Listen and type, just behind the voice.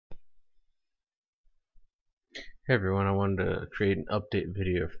Hey everyone, I wanted to create an update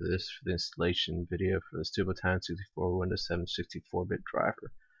video for the installation video for the Steel-batallion-64 Windows 7 64-bit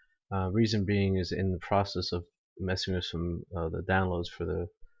driver. Reason being is in the process of messing with some the downloads for the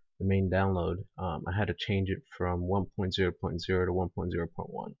main download, I had to change it from 1.0.0 to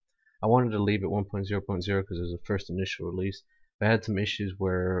 1.0.1. I wanted to leave it 1.0.0 because it was the first initial release. But I had some issues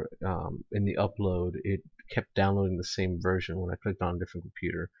where in the upload it kept downloading the same version when I clicked on a different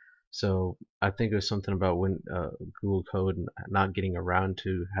computer. So I think it was something about when Google Code not getting around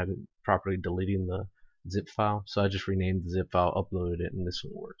to having properly deleting the zip file. So I just renamed the zip file, uploaded it, and this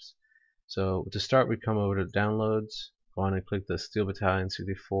one works. So to start, we come over to downloads, go on and click the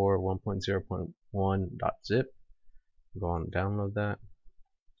Steel-batallion-64 1.0.1.zip. Go on and download that.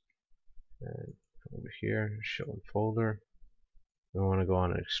 And come over here, show in folder. We want to go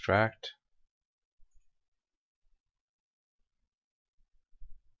on and extract.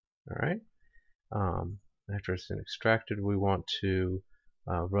 Alright. After it's been extracted, we want to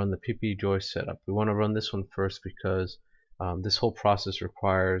run the PPJoy setup. We want to run this one first because this whole process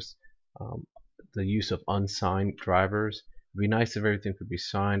requires the use of unsigned drivers. It'd be nice if everything could be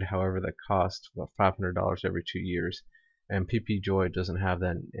signed, however that costs about $500 every 2 years, and PPJoy doesn't have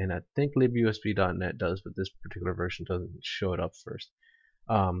that, and I think libusb.net does, but this particular version doesn't show it up first.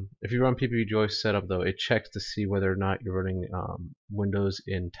 If you run PPJoy setup though, it checks to see whether or not you're running Windows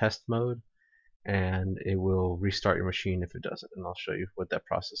in test mode, and it will restart your machine if it doesn't, and I'll show you what that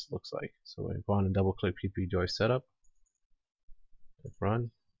process looks like. So we go on and double click PPJoy setup, click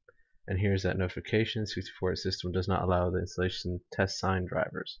run, and here's that notification: 64-bit system does not allow the installation test sign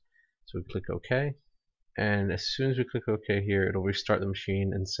drivers. So we click OK, and as soon as we click OK here, it'll restart the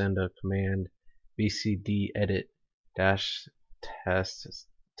machine and send a command bcd edit dash test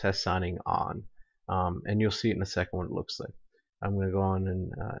signing on, and you'll see it in a second what it looks like. I'm going to go on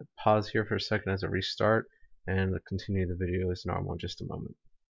and pause here for a second as a restart, and continue the video as normal in just a moment.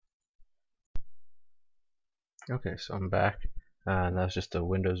 Okay, so I'm back, and that's just a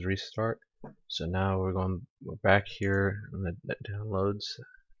Windows restart. So now we're back here on the downloads,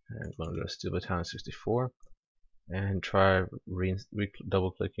 and we're going to go to Steel-batallion-64 and try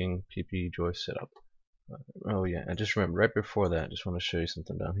double clicking PPJoy setup. Oh yeah, I just remember right before that, I just want to show you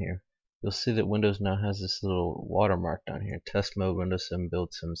something down here. You'll see that Windows now has this little watermark down here: test mode Windows 7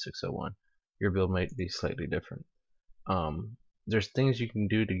 build 7601. Your build might be slightly different. There's things you can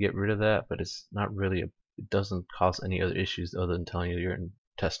do to get rid of that, but it's not really it doesn't cause any other issues other than telling you you're in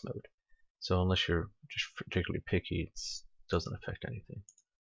test mode. So unless you're just particularly picky, it doesn't affect anything.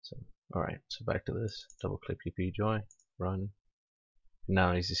 So alright, so back to this. Double click PPJoy, run.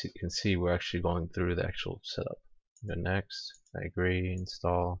 Now as you can see, we're actually going through the actual setup. Go next, I agree,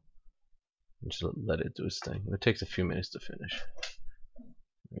 install, and just let it do its thing. It takes a few minutes to finish.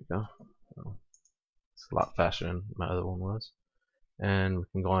 There we go. So it's a lot faster than my other one was. And we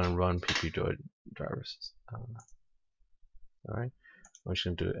can go on and run PPJoy drivers. Alright, we're just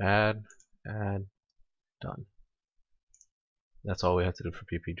going to do add, done. That's all we have to do for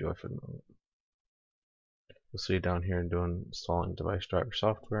PPJoy for the moment. You'll see down here doing installing device driver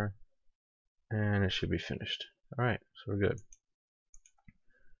software, and it should be finished. Alright, so we're good.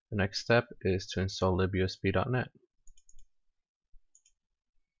 The next step is to install libusb.net.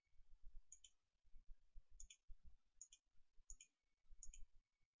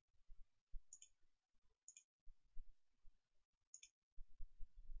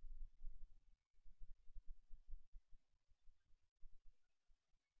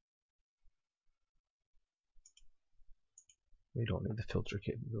 We don't need the filter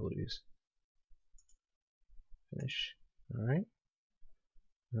capabilities. Finish. Alright.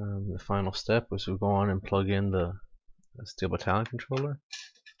 The final step was to go on and plug in the Steel-batallion controller.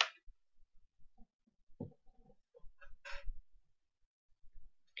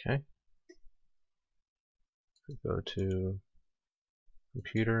 Okay. We go to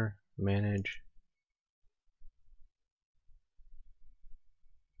Computer, Manage,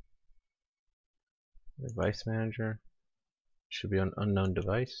 Device Manager. Should be on unknown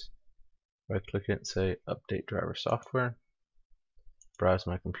device. Right click it and say Update Driver Software. Browse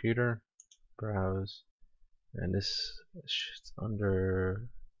my computer. Browse, and this is under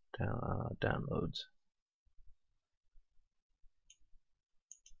downloads.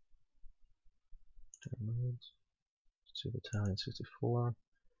 Downloads. Steel-batallion-64.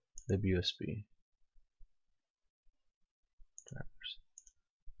 libusb drivers.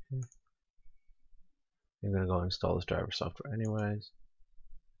 Okay. I'm gonna go install this driver software anyways.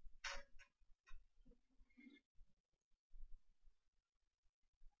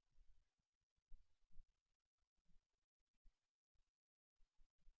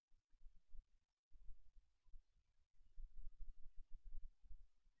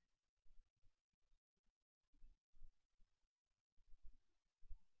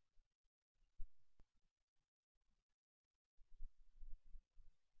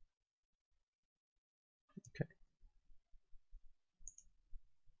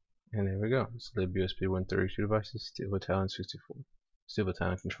 And there we go. It's the USB 132 devices, Steel-batallion-64,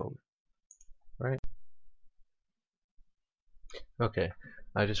 Steel-batallion controller. Right? Okay.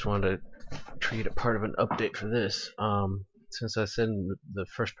 I just wanted to create a part of an update for this. Since I said in the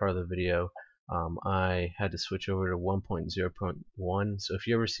first part of the video, I had to switch over to 1.0.1. So if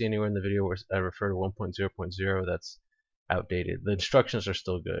you ever see anywhere in the video where I refer to 1.0.0, that's outdated. The instructions are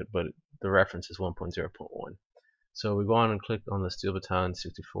still good, but the reference is 1.0.1. So we go on and click on the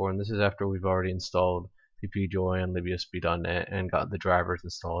Steel-batallion-64, and this is after we've already installed ppjoy and libusb.net and got the drivers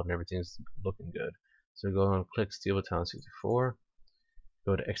installed and everything's looking good. So we go on and click Steel-batallion-64,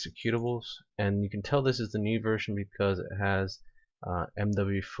 go to executables, and you can tell this is the new version because it has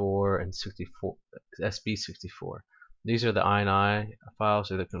MW4 and 64 SB64. These are the INI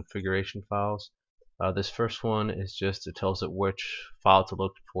files, or the configuration files. This first one is just, it tells it which file to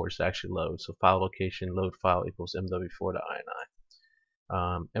look for to actually load. So file location load file equals MW4.ini.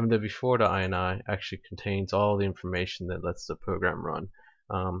 MW4.ini actually contains all the information that lets the program run.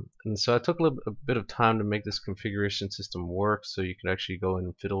 And so I took a bit of time to make this configuration system work so you can actually go in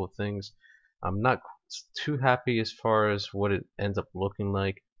and fiddle with things. I'm not too happy as far as what it ends up looking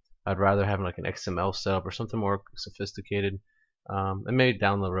like. I'd rather have like an XML setup or something more sophisticated. And maybe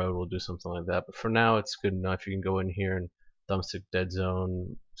down the road we'll do something like that. But for now, it's good enough. You can go in here and thumbstick dead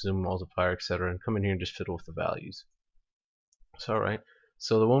zone, zoom multiplier, etc., and come in here and just fiddle with the values. So alright.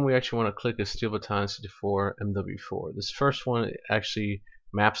 So the one we actually want to click is Steel-batallion-64 MW4. This first one actually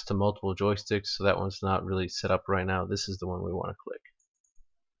maps to multiple joysticks, so that one's not really set up right now. This is the one we want to click.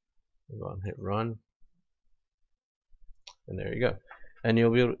 We'll go and hit run, and there you go. And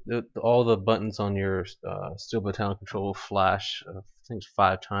you'll be able to, all the buttons on your Steel-batallion control will flash, I think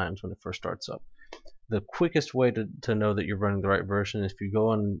 5 times when it first starts up. The quickest way to know that you're running the right version is if you go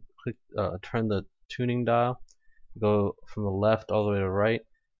on and click, turn the tuning dial, go from the left all the way to the right,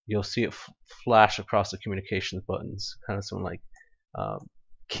 you'll see it flash across the communications buttons, kind of something like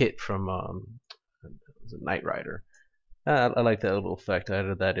Kit from Knight Rider. I like that little effect. I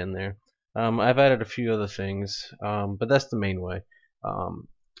added that in there. I've added a few other things, but that's the main way.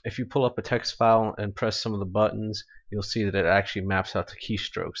 If you pull up a text file and press some of the buttons, you'll see that it actually maps out to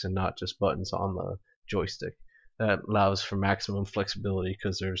keystrokes and not just buttons on the joystick. That allows for maximum flexibility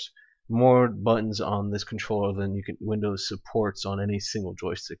because there's more buttons on this controller than Windows supports on any single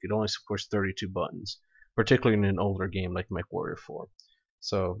joystick. It only supports 32 buttons, particularly in an older game like MechWarrior 4.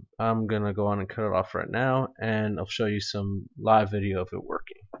 So I'm gonna go on and cut it off right now, and I'll show you some live video of it working.